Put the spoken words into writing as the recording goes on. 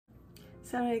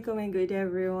Assalamualaikum and good day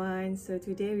everyone. So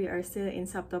today we are still in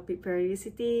subtopic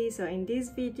periodicity. So in this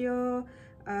video,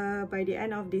 by the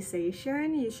end of this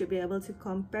session, you should be able to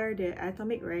compare the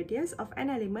atomic radius of an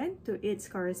element to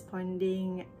its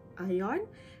corresponding ion,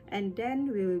 and then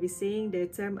we will be seeing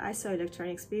the term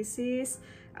isoelectronic species,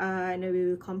 and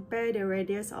we will compare the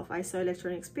radius of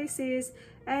isoelectronic species,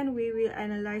 and we will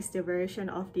analyze the variation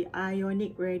of the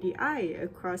ionic radii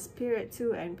across period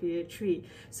 2 and period 3.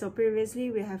 So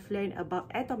previously we have learned about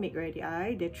atomic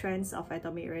radii, the trends of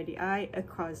atomic radii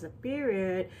across the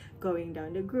period, going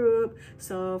down the group.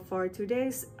 So for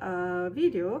today's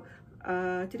video,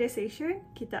 today's session,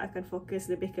 kita akan fokus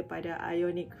lebih kepada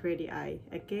ionic radii.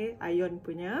 Okay, ion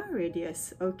punya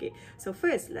radius. Okay, so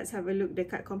first, let's have a look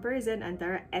dekat comparison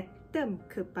antara atom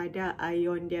kepada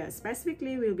ion dia.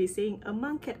 Specifically, we'll be seeing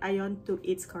among cation to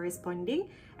its corresponding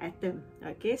atom.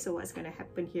 Okay, so what's going to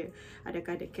happen here?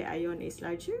 Adakah the cation is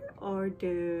larger or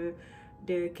the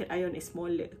cation is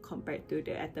smaller compared to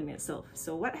the atom itself?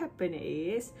 So what happened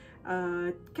is,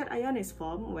 cation is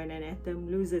formed when an atom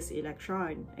loses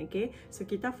electron. Okay, so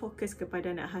kita fokus kepada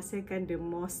nak hasilkan the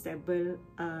most stable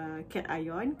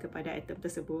cation kepada atom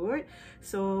tersebut.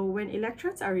 So when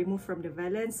electrons are removed from the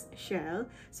valence shell,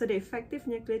 so the effective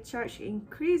nuclear charge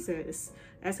increases.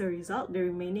 As a result, the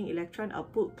remaining electron are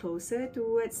pulled closer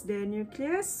towards the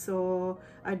nucleus. So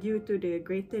due to the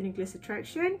greater nucleus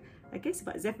attraction, okay,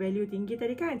 sebab Z value tinggi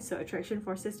tadi kan, so attraction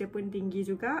forces dia pun tinggi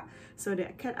juga. So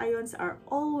the cations are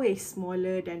always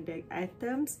smaller than the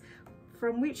atoms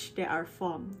from which they are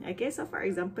formed. Okay, so for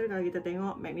example, kalau kita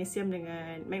tengok magnesium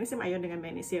ion dengan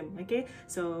magnesium, okay,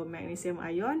 so magnesium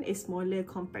ion is smaller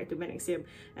compared to magnesium.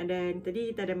 And then tadi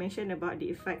kita ada mention about the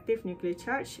effective nuclear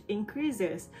charge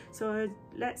increases. So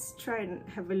let's try and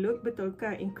have a look,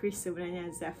 betulkah increase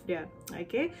sebenarnya Z dia?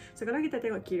 Okay, so kalau kita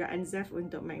tengok kiraan Z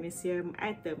untuk magnesium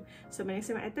atom, so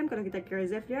magnesium atom kalau kita kira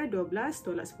Z dia 12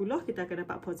 tolak 10, kita akan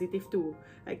dapat positive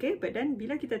 2. Okay, but then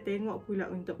bila kita tengok pula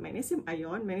untuk magnesium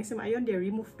ion dia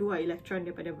remove 2 elektron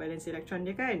daripada valence elektron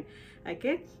dia kan.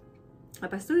 Okay,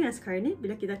 lepas tu yang sekarang ni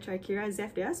bila kita try kira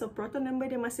Z dia, so proton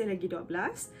number dia masih lagi 12.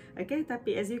 Okay,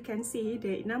 tapi as you can see,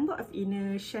 the number of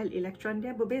inner shell electron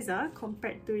dia berbeza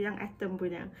compared to yang atom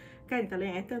punya kan. Kalau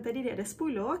yang atom tadi dia ada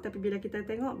 10, tapi bila kita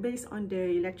tengok based on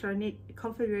the electronic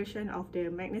configuration of the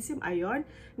magnesium ion,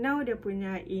 now dia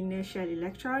punya inner shell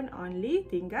electron only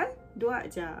tinggal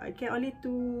 2 je. Okay, only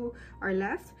 2 are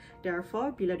left.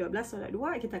 Therefore, bila 12 tolak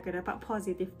 2, kita akan dapat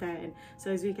positive 10.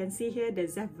 So as we can see here, the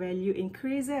Z value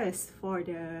increases for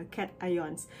the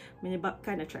cations,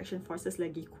 menyebabkan attraction forces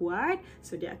lagi kuat.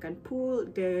 So dia akan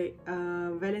pull the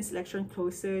valence electron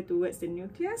closer towards the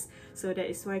nucleus. So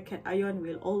that is why cation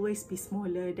will always be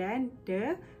smaller than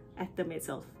the atom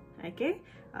itself. Okay,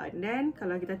 then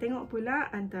kalau kita tengok pula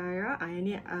antara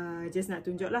ini just nak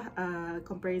tunjuklah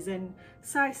comparison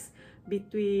size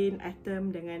between atom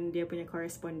dengan dia punya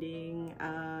corresponding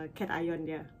cation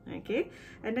dia. Okay,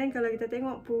 and then kalau kita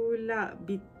tengok pula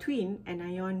between an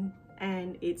ion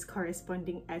and its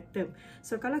corresponding atom.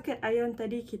 So kalau cation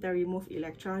tadi kita remove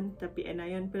electron, tapi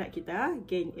anion pula kita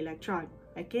gain electron.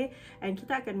 Okay, and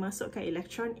kita akan masukkan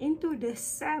electron into the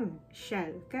same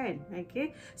shell kan.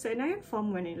 Okay, so anion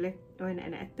form when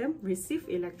an atom receive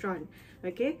electron.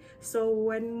 Okay, so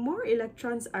when more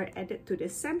electrons are added to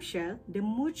the same shell, the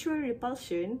mutual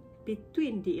repulsion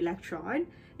between the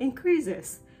electron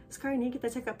increases. Sekarang ni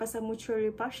kita cakap pasal mutual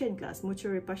repulsion class.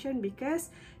 Mutual repulsion because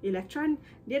electron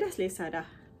dia dah selesa dah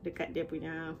dekat dia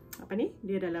punya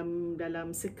dia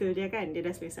dalam circle dia kan, dia dah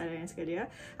selesa dengan circle dia.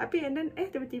 Tapi and then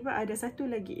tiba-tiba ada satu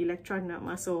lagi electron nak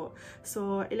masuk.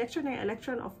 So electron dengan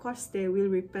electron of course they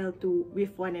will repel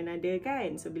with one another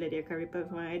kan. So bila dia akan repel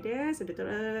with one another, so dia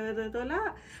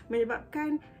tolak,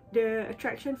 menyebabkan the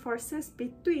attraction forces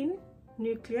between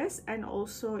nucleus and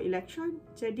also electron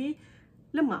jadi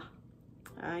lemah.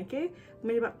 Okay,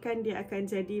 menyebabkan dia akan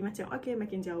jadi macam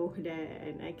makin jauh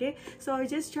dan okay. So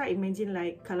just try imagine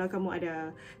like kalau kamu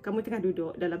tengah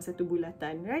duduk dalam satu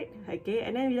bulatan, right? Okay,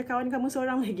 and then bila kawan kamu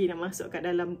seorang lagi nak masuk kat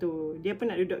dalam tu, dia pun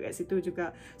nak duduk kat situ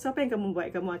juga. So apa yang kamu buat?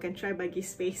 Kamu akan try bagi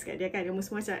space kat dia kan. Kamu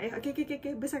semua macam okay,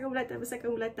 besarkan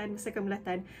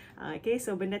bulatan. Okay,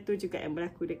 so benda tu juga yang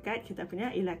berlaku dekat kita punya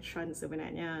electron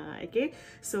sebenarnya. Okay,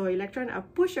 so electron are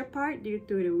pushed apart due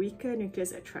to the weaker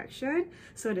nucleus attraction.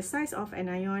 So the size of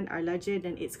an ion are larger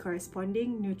than its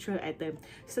corresponding neutral atom.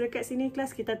 So dekat sini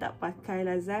kelas kita tak pakai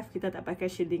lazaf, kita tak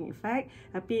pakai shielding effect,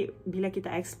 tapi bila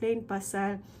kita explain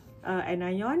pasal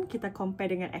anion, kita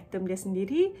compare dengan atom dia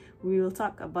sendiri, we will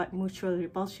talk about mutual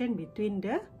repulsion between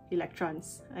the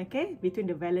electrons, okay, between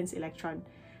the valence electron.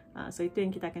 So itu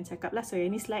yang kita akan cakap lah. So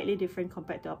yang ni slightly different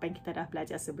compared to apa yang kita dah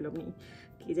belajar sebelum ni.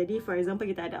 Okay, jadi for example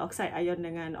kita ada oxide ion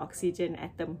dengan oxygen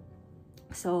atom.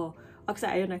 So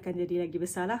oxide ion akan jadi lagi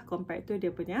besar lah compared to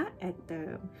dia punya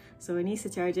atom. So ini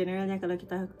secara generalnya kalau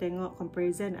kita tengok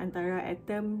comparison antara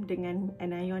atom dengan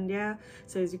anion dia.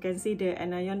 So as you can see the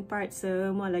anion part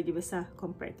semua lagi besar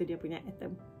compared to dia punya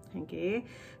atom. Okay,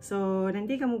 so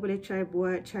nanti kamu boleh try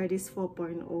buat Radii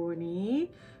 4.0 ni.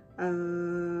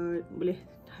 Boleh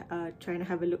try and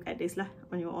have a look at this lah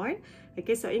on your own.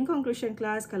 Okay, so in conclusion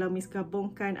class, kalau Miss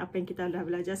gabungkan apa yang kita dah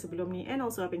belajar sebelum ni and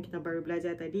also apa yang kita baru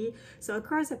belajar tadi, so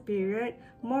across a period,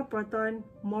 more proton,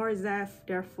 more ZeF,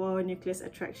 therefore nucleus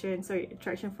attraction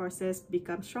forces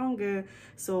become stronger,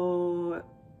 so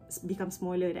become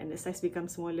smaller dan the size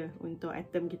become smaller untuk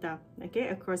atom kita.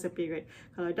 Okay, across a period.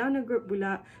 Kalau down the group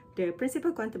pula, the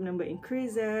principal quantum number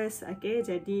increases. Okay,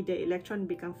 jadi the electron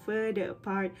become further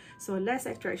apart, so less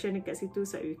attraction dekat situ,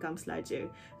 so it becomes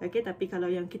larger. Okay, tapi kalau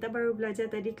yang kita baru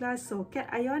belajar tadi kelas, so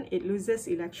cation it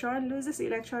loses electron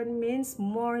means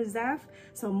more ZeF,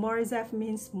 so more ZeF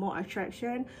means more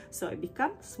attraction, so it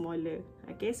becomes smaller.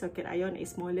 Okay, so cation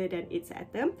is smaller than its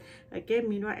atom. Okay,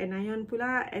 meanwhile anion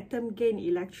pula, atom gain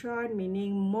electron,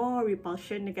 meaning more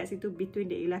repulsion dekat situ between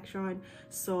the electron,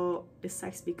 so the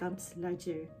size becomes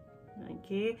larger.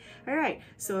 Okay, alright.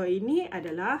 So ini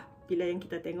adalah bila yang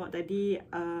kita tengok tadi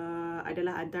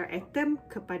adalah antara atom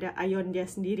kepada ion dia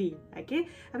sendiri. Okay,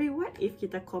 tapi what if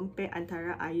kita compare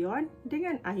antara ion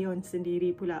dengan ion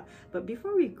sendiri pula? But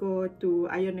before we go to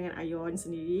ion dengan ion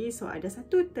sendiri, so ada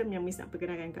satu term yang Miss nak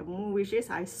perkenalkan kamu, which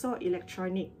is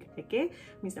isoelectronic. Okay,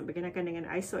 Miss nak perkenalkan dengan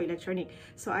isoelectronic.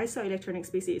 So isoelectronic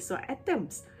species, so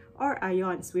atoms or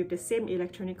ions with the same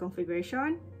electronic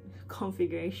configuration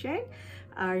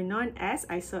are known as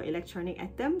isoelectronic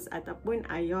atoms ataupun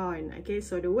ion. Okay,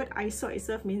 so the word iso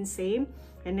itself means same,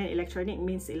 and then electronic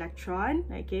means electron.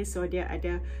 Okay, so dia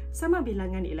ada sama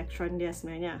bilangan elektron dia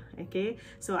sebenarnya. Okay,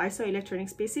 so isoelectronic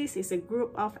species is a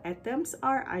group of atoms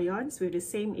or ions with the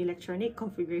same electronic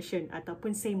configuration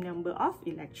ataupun same number of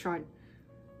electron.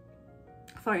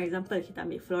 For example, kita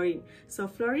ambil fluorine. So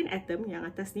fluorine atom yang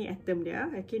atas ni atom dia.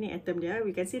 Okay, ni atom dia.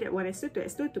 We can see that 1s2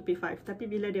 2s2 2p5. Tapi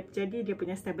bila dia jadi dia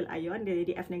punya stable ion, dia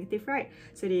jadi F negative, right?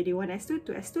 So dia jadi 1s2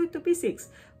 2s2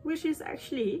 2p6, which is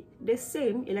actually the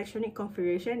same electronic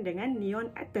configuration dengan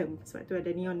neon atom. Sebab tu ada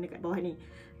neon dekat bawah ni.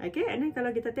 Okay, and then kalau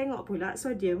kita tengok pula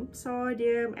sodium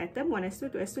atom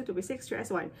 1s2 2s2 2p6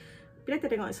 3s1. Bila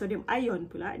kita tengok sodium ion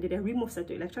pula, dia dah remove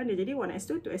satu elektron, dia jadi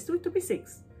 1s2 2s2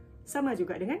 2p6. Sama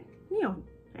juga dengan neon.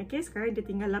 Okay, sekarang dia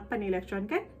tinggal 8 elektron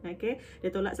kan? Okay,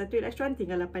 dia tolak satu elektron,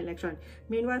 tinggal 8 elektron.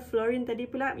 Meanwhile, fluorine tadi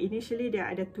pula, initially dia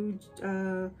ada 9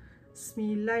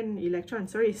 elektron.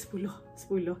 Sorry, 10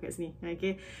 kat sini.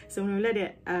 Okay, so mula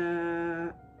dia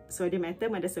sodium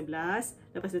atom ada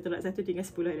 11, lepas dia tolak satu tinggal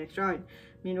 10 elektron.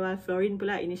 Meanwhile, fluorine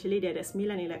pula, initially dia ada 9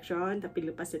 elektron, tapi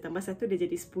lepas dia tambah satu, dia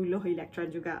jadi 10 elektron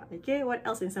juga. Okay, what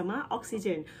else yang sama?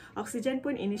 Oxygen. Oxygen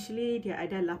pun initially dia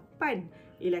ada 8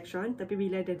 elektron, tapi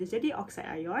bila dia jadi oxide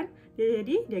ion,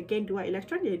 dia gain 2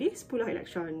 elektron, dia jadi 10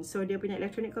 elektron. So dia punya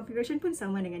electronic configuration pun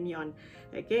sama dengan neon.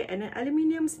 Okay, and then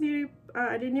aluminium sendiri,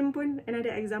 aluminium pun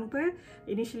another example.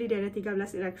 Initially dia ada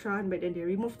 13 elektron, but then dia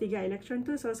remove 3 elektron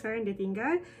tu, so sekarang dia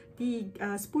tinggal 10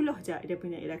 je dia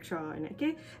punya elektron.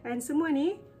 Okay, and semua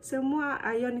ni, semua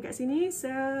ion kat sini,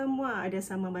 semua ada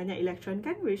sama banyak elektron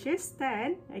kan, which is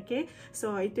 10. Okay,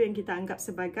 so itu yang kita anggap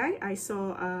sebagai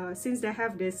since they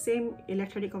have the same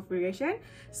electronic configuration,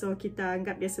 so kita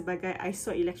anggap dia sebagai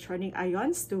isoelectronic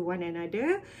ions to one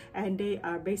another, and they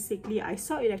are basically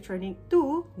isoelectronic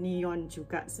to neon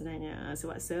juga sebenarnya,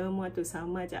 sebab semua tu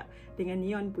sama je dengan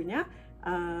neon punya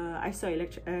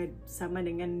sama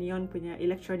dengan neon punya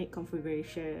electronic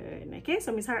configuration. Okay,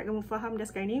 so Miss harap kamu faham dah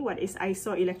sekarang ni what is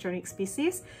isoelectronic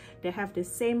species. They have the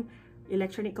same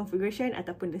electronic configuration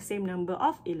ataupun the same number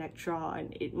of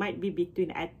electron. It might be between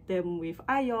atom with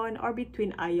ion or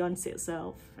between ions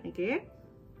itself. Okay,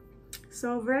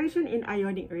 so variation in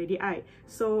ionic radii.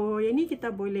 So yang ni kita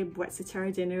boleh buat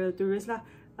secara general terus lah,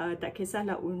 tak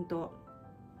kisahlah untuk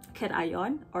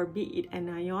cation or be it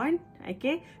anion.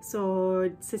 Okay, so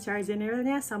secara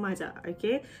generalnya sama aja.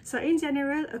 Okay, so in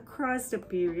general across the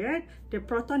period the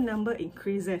proton number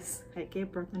increases. Okay,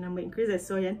 proton number increases,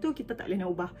 so yang tu kita tak boleh nak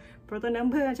ubah. Proton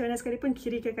number macam mana sekalipun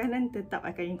kiri ke kanan tetap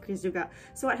akan increase juga.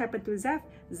 So what happened to ZeF?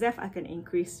 ZeF akan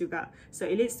increase juga, so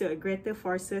it leads to a greater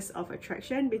forces of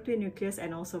attraction between nucleus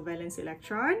and also valence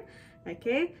electron.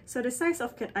 Okay, so the size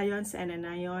of cations and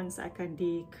anions akan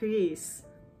decrease.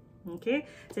 Okay,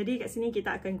 jadi kat sini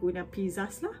kita akan guna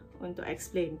pizzas lah untuk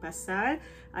explain pasal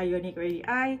ionic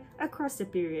radii across the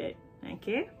period.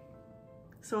 Okay,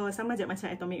 So sama je macam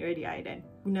atomic radii dan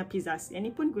guna pizzas. Yang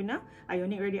ni pun guna,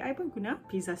 ionic radii pun guna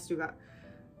pizzas juga.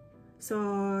 So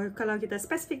kalau kita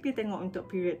specifically tengok untuk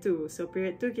period 2. So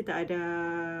period 2 kita ada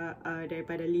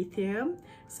daripada lithium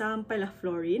sampailah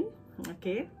fluorine.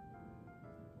 Okay.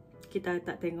 Kita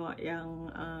tak tengok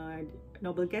yang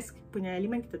noble gas punya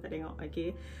elemen, kita tak tengok.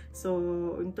 Okay. So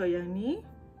untuk yang ni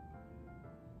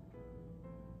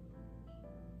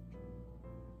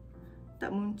tak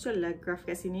muncul lah graf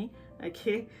kat sini.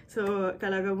 Okay, so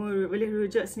kalau kamu boleh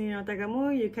rujuk sini nota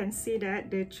kamu, you can see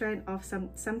that the trend of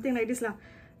something like this lah.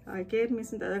 Okay, means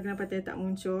tak tahu kenapa dia tak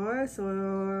muncul. So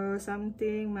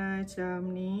something macam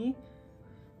ni.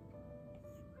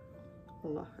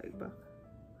 Allah Akbar.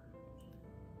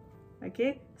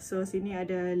 Okay, so sini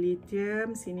ada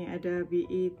lithium, sini ada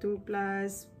Be2+,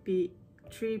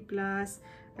 B3+,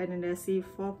 and then ada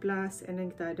C4+, and then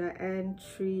kita ada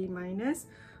N3-,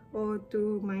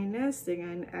 O2-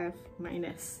 dengan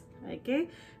F-.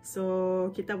 Okay, so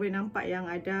kita boleh nampak yang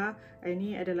ada,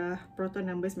 ini adalah proton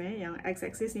numbers, yang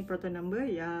x-axis ni proton number,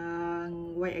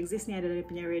 yang y-axis ni adalah dia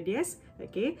punya radius.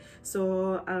 Okay,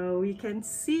 so we can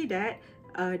see that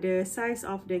the size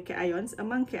of the cations,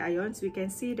 among cations, we can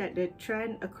see that the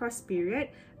trend across period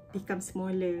become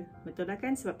smaller. Betul lah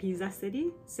kan? Sebab pizzas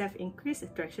tadi, self increase,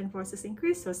 attraction forces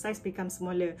increase, so size become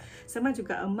smaller. Sama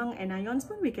juga among anions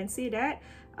pun, we can see that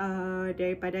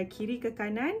daripada kiri ke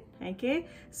kanan, okay,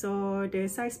 so the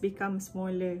size become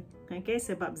smaller. Okay,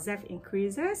 sebab ZEF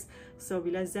increases. So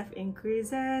bila ZEF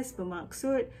increases,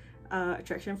 bermaksud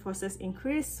attraction forces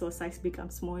increase, so size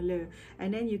becomes smaller.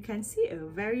 And then you can see a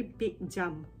very big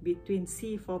jump between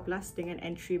C4+ dengan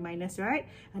N3-, right?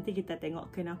 Nanti kita tengok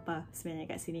kenapa sebenarnya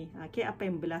kat sini. Okay, apa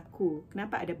yang berlaku?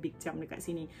 Kenapa ada big jump dekat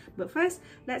sini? But first,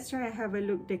 let's try and have a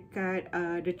look dekat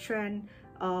the trend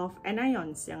of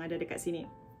anions yang ada dekat sini.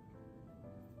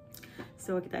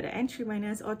 So kita ada N3-,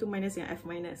 O2- dengan F-.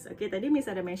 Okay, tadi Miss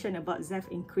ada mention about ZEF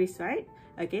increase, right?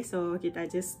 Okay, so kita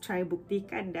just try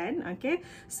buktikan dan. Okay,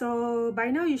 so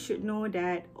by now you should know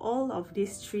that all of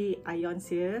these 3 ions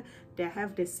here, they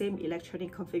have the same electronic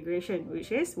configuration,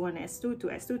 which is 1s2,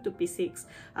 2s2, 2p6.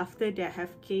 After they have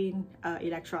gained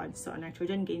electrons, so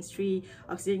nitrogen gains 3,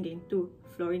 oxygen gain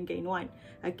 2, fluorine gain 1.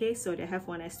 Okay, so they have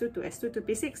 1s2, 2s2,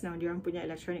 2p6. Now diorang punya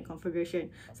electronic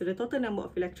configuration. So the total number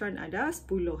of electron ada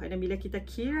 10. Dan bila kita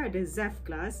kira the ZEF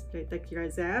class, kita kira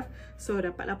ZEF, so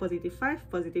dapatlah positive 5,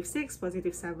 positive 6,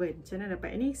 positive 7. Macam mana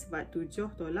dapat ini? Sebab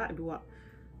 7 tolak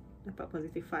 2 dapat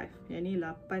positive 5. Yang ni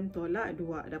 8 tolak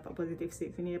 2 dapat positive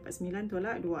 6. Ini dapat 9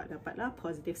 tolak 2 dapatlah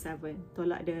positive 7.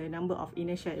 Tolak the number of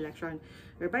initial electron.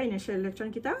 Berapa initial electron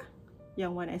kita?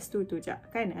 Yang 1s2 tu je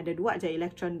kan, ada 2 je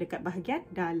elektron dekat bahagian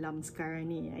dalam sekarang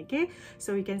ni. Okay,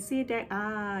 so we can see that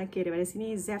okay, daripada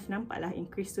sini ZEF nampaklah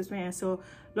increase tu sebenarnya. So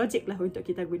logic lah untuk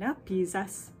kita guna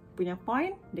pizzas punya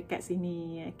point dekat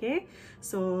sini. Okay,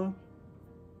 so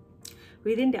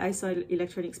within the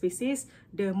isoelectronic species,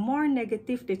 the more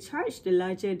negative the charge, the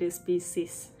larger the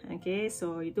species. Okay,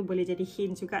 so itu boleh jadi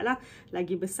hint jugalah.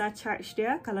 Lagi besar charge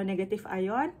dia, kalau negative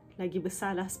ion, lagi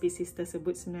besarlah species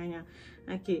tersebut sebenarnya.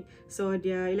 Okay, so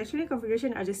their electronic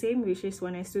configuration are the same, which is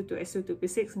 1s2, 2s2,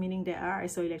 2p6, meaning they are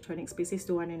isoelectronic species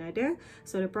to one another.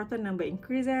 So the proton number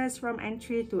increases from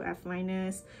N3 to F-.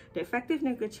 The effective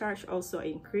nuclear charge also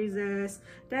increases.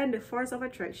 Then the force of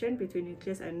attraction between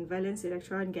nucleus and valence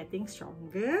electron getting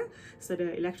stronger. So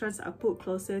the electrons are put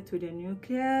closer to the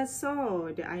nucleus.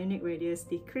 So the ionic radius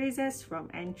decreases from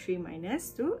N3-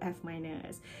 to F-.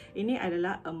 Ini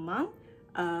adalah among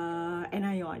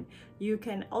anion. You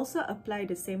can also apply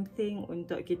the same thing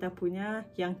untuk kita punya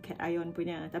yang cation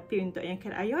punya. Tapi untuk yang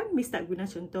cation, Miss tak guna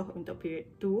contoh untuk period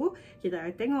 2. Kita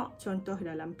akan tengok contoh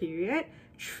dalam period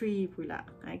 3 pula.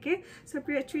 Okay, so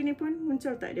period 3 ni pun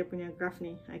muncul tak dia punya graf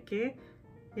ni? Okay,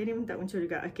 ini pun tak muncul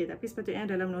juga. Okay, tapi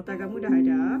sepatutnya dalam nota kamu dah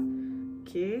ada.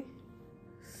 Okay,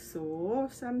 so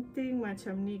something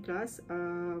macam ni kelas.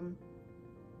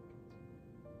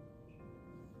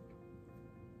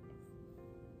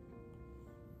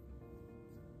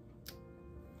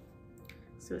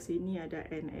 So sini ada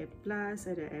Na+,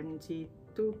 ada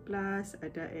Mg2+,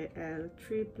 ada Al3+,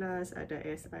 ada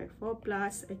Si4+.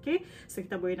 Okay, so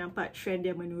kita boleh nampak trend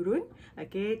dia menurun.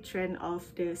 Okay, trend of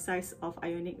the size of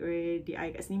ionic radii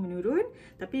kat sini menurun.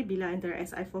 Tapi bila antara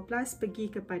Si4+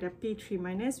 pergi kepada P3-,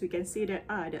 we can see that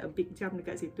ada a big jump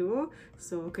dekat situ.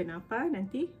 So kenapa?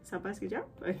 Nanti sabar sekejap.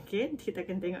 Okay, kita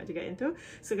akan tengok juga yang tu.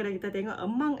 So kalau kita tengok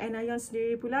among anion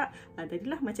sendiri pula,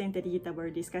 tadilah macam yang tadi kita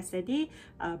baru discuss tadi,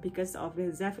 because of the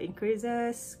ZEF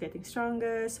increases, getting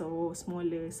stronger, so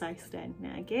smaller size then.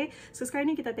 Okay, so sekarang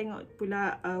ni kita tengok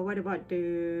pula what about the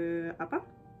macam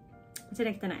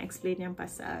mana kita nak explain yang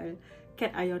pasal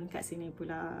cation kat sini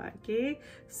pula. Okay,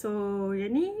 so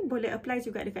yang ni boleh apply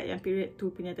juga dekat yang period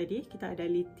 2 punya tadi. Kita ada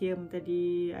lithium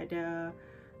tadi, ada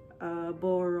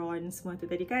boron semua tu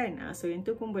tadi kan. So yang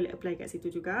tu pun boleh apply kat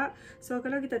situ juga. So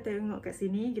kalau kita tengok kat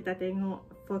sini, kita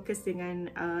tengok fokus dengan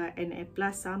Na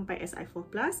plus sampai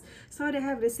Si4+. So they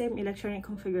have the same electronic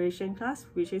configuration class,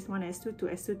 which is 1s2,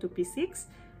 2s2, 2p6.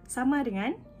 Sama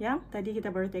dengan yang tadi kita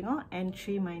baru tengok,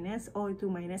 N3 minus, O2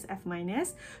 minus, F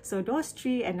minus. So those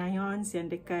three anions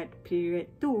yang dekat period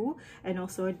 2 and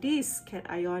also these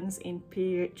cations in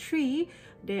period 3,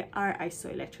 they are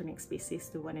isoelectronic species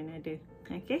to one another.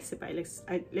 Okay, sebab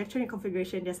electronic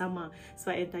configuration dia sama.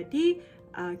 Sebab yang tadi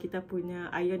kita punya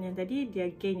ion yang tadi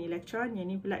dia gain electron, yang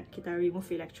ni pula kita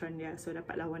remove electron dia. So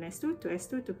dapatlah 1s2,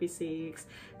 2s2, 2p6.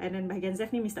 And then bahagian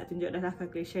Z ni mesti tak tunjuk dah lah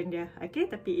calculation dia.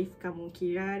 Okay, tapi if kamu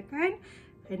kira kan,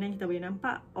 and then kita boleh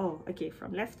nampak, oh okay,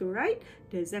 from left to right,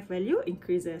 the Z value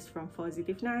increases from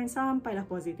positive 9 sampailah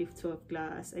positive 12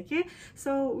 plus. Okay,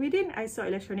 so within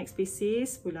isoelectronic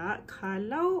species pula,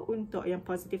 kalau untuk yang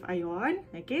positive ion,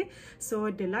 okay, so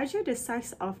the larger the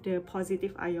size of the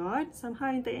positive ion,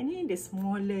 somehow untuk yang ni, the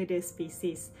smaller the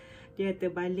species. Dia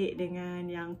terbalik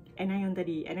dengan yang anion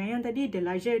tadi. Anion tadi, the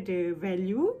larger the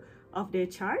value of the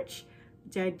charge,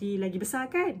 jadi lagi besar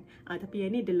kan. Tapi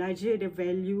yang ni, the larger the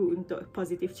value untuk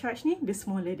positive charge ni, the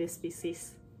smaller the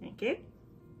species. Okay,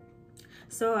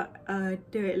 so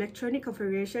the electronic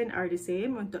configuration are the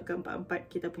same untuk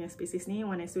keempat-empat kita punya species ni,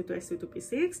 1s2, 2s2,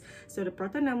 2p6. So the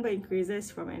proton number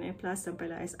increases from Na plus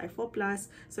sampailah Si4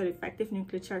 plus. So the effective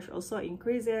nuclear charge also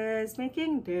increases,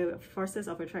 making the forces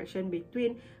of attraction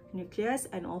between nucleus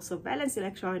and also valence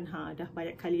electron. Dah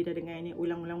banyak kali dah dengar ni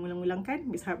ulang kan.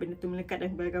 Bisa harap benda tu melekat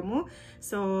dalam kepala kamu.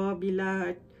 So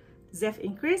bila Z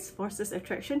increase, forces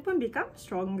attraction pun become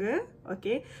stronger.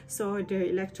 Okay, so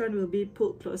the electron will be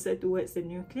pulled closer towards the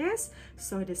nucleus.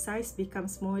 So the size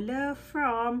becomes smaller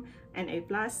from Na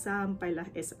plus sampailah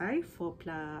Si4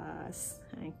 plus.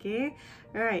 Okay,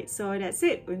 alright, so that's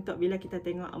it untuk bila kita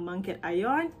tengok among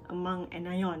cation, among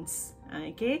anions.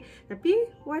 Okay, tapi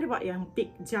what about yang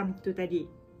big jump tu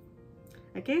tadi?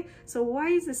 Okay, so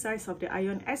why is the size of the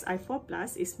ion Si4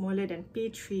 plus is smaller than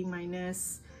P3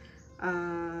 minus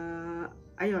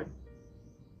ion?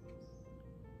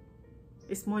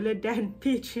 Is smaller than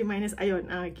P3 minus ion.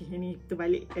 Okay, ni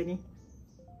terbalik kan ni.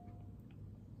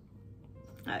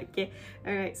 Okay,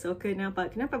 alright, so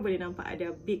kenapa boleh nampak ada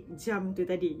big jump tu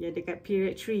tadi yang dekat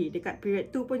period 3. Dekat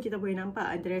period 2 pun kita boleh nampak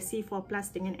antara C4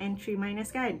 plus dengan N3 minus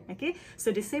kan. Okay,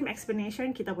 so the same explanation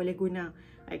kita boleh guna,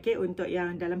 okay, untuk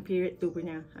yang dalam period 2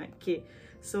 punya. Okay,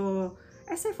 so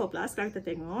Si4 plus kalau kita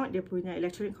tengok dia punya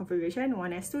electronic configuration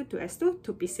 1s2, 2s2,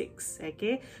 2p6.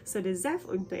 Okay, so the Z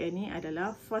untuk yang ni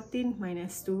adalah 14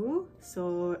 minus 2,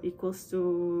 so equals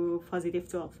to positive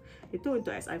 12. Itu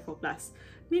untuk Si4 plus.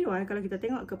 Meanwhile, kalau kita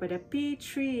tengok kepada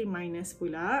P3 minus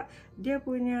pula, dia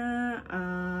punya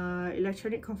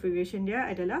electronic configuration dia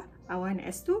adalah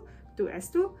 1s2,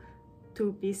 2s2,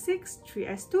 2p6,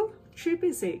 3s2,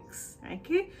 3p6.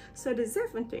 Okay, so the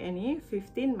Z untuk yang ni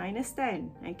 15 minus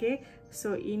 10. Okay,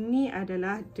 so ini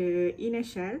adalah the inner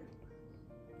shell.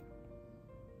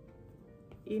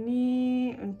 Ini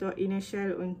untuk inner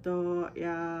shell untuk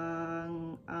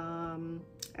yang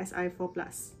Si4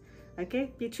 plus.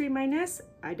 Okay, P3 minus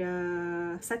ada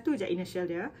satu je inner shell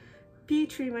dia.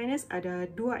 P3 minus ada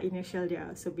dua inner shell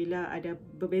dia. So bila ada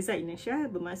berbeza inner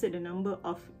shell, bermaksud the number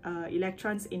of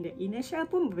electrons in the inner shell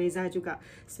pun berbeza juga.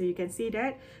 So you can see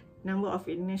that number of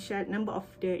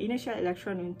the initial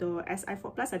electron untuk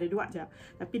Si4 plus ada 2 je.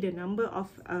 Tapi the number of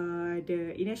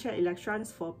the initial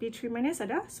electrons for P3 minus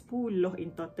ada 10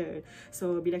 in total.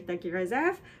 So bila kita kira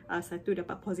Z, satu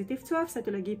dapat positive 12,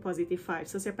 satu lagi positive 5.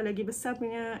 So siapa lagi besar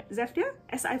punya Z dia?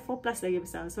 Si4 plus lagi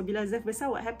besar. So bila Z besar,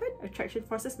 what happen? Attraction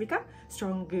forces become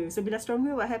stronger. So bila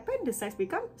stronger, what happen? The size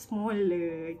become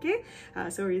smaller. Okay,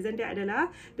 so reason dia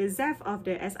adalah the Z of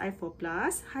the Si4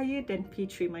 plus higher than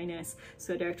P3 minus.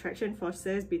 So the attraction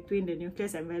forces between the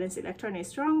nucleus and valence electron is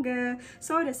stronger,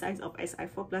 so the size of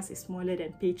Si4 plus is smaller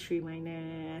than P3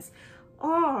 minus.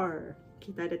 Or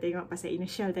kita ada tengok pasal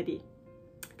initial tadi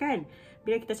kan,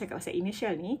 bila kita cakap pasal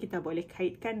initial ni, kita boleh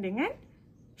kaitkan dengan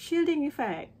shielding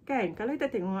effect kan. Kalau kita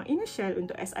tengok initial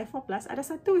untuk Si4 plus ada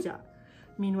satu je,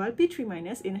 meanwhile P3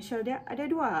 minus initial dia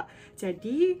ada 2.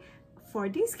 Jadi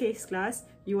for this case class,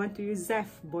 you want to use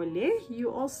Z boleh, you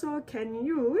also can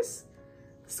use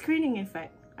screening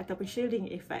effect ataupun shielding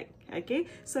effect. Okay,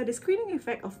 so the screening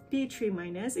effect of P3-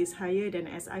 is higher than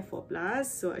Si4+,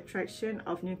 so attraction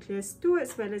of nucleus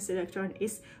towards valence electron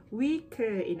is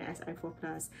weaker in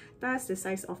Si4+. Thus, the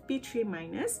size of P3-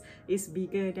 is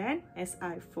bigger than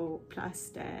Si4+.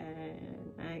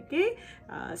 Then, okay,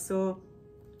 so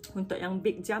untuk yang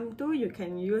big jump tu, you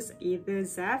can use either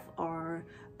ZEF or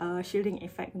shielding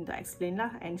effect untuk explain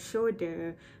lah and show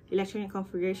the electronic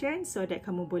configuration so that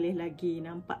kamu boleh lagi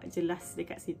nampak jelas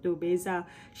dekat situ beza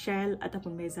shell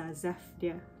ataupun beza ZEF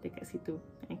dia dekat situ.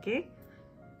 Okay,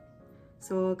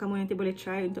 so kamu nanti boleh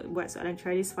try untuk buat soalan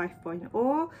Tradis 5.0.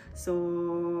 So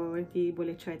nanti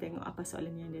boleh try tengok apa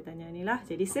soalan yang dia tanya ni lah.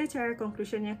 Jadi secara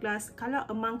conclusionnya kelas, kalau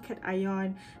among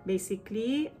cation,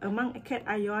 basically among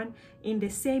cation in the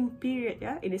same period,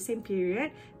 in the same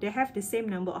period, they have the same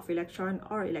number of electron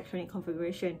or electronic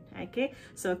configuration. Okay,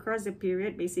 so across the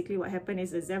period, basically what happened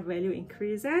is the ZEF value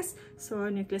increases, so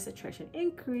nucleus attraction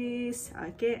increase.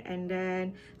 Okay, and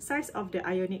then size of the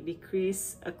ionic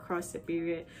decrease across the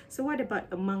period. So what about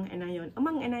among anion?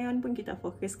 Among anion pun kita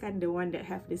fokuskan the one that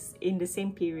have this in the same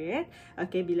period.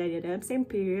 Okay, bila dia dalam same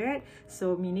period,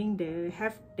 so meaning they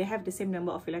have the same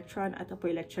number of electron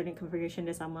ataupun electronic configuration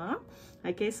dia sama.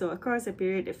 Okay, so across the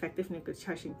period, the effective nuclear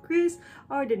charge increase,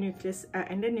 or the nucleus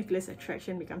and then nucleus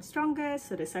attraction becomes stronger,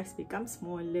 so the size becomes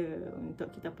smaller untuk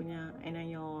kita punya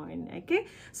anion. Okay,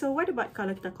 so what about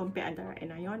kalau kita compare antara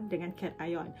anion dengan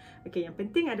cation? Okay, yang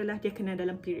penting adalah dia kena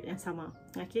dalam period yang sama.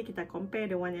 Okay, kita compare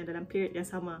the one yang dalam period yang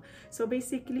sama. So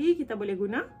basically kita boleh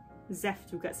guna ZEF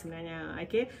juga sebenarnya.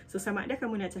 Okay, so sama ada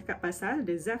kamu nak cakap pasal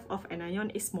the ZEF of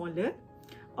anion is smaller,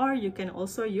 or you can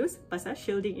also use pasal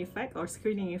shielding effect or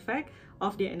screening effect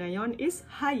of the anion is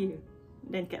higher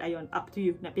than cation. Up to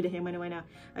you nak pilih yang mana-mana.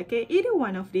 Okay, either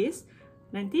one of these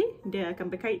nanti dia akan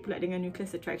berkait pula dengan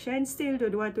nucleus attraction. Still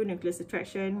dua-dua tu nucleus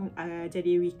attraction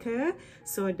jadi weaker,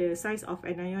 so the size of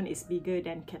anion is bigger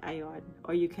than cation,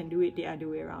 or you can do it the other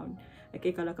way around.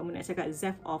 Okay, kalau kamu nak cakap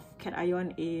ZEF of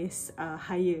cation is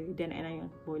higher than anion,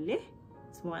 boleh.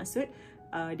 Semua maksud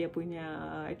dia punya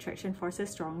attraction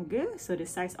forces stronger, so the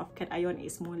size of cation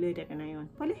is smaller than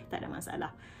anion. Boleh, tak ada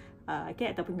masalah.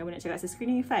 Okay, ataupun kamu nak cakap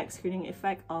screening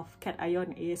effect of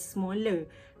cation is smaller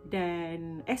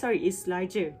than is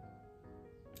larger,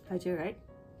 right?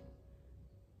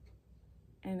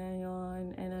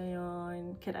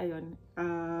 Anion, cation.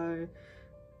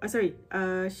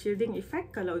 Shielding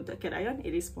effect kalau untuk cation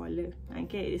it is smaller.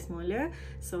 Okay, it is smaller,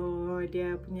 so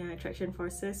dia punya attraction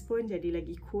forces pun jadi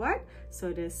lagi kuat,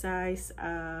 so the size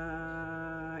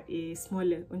is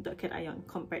smaller untuk cation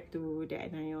compared to the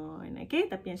anion. Okay,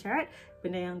 tapi yang syarat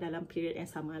benda yang dalam period yang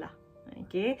sama lah.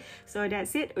 Okay, so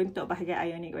that's it untuk bahagian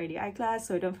Ionic Radii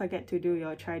class. So don't forget to do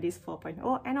your Tradis 4.0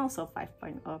 and also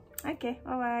 5.0. Okay,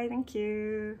 bye bye, thank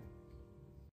you.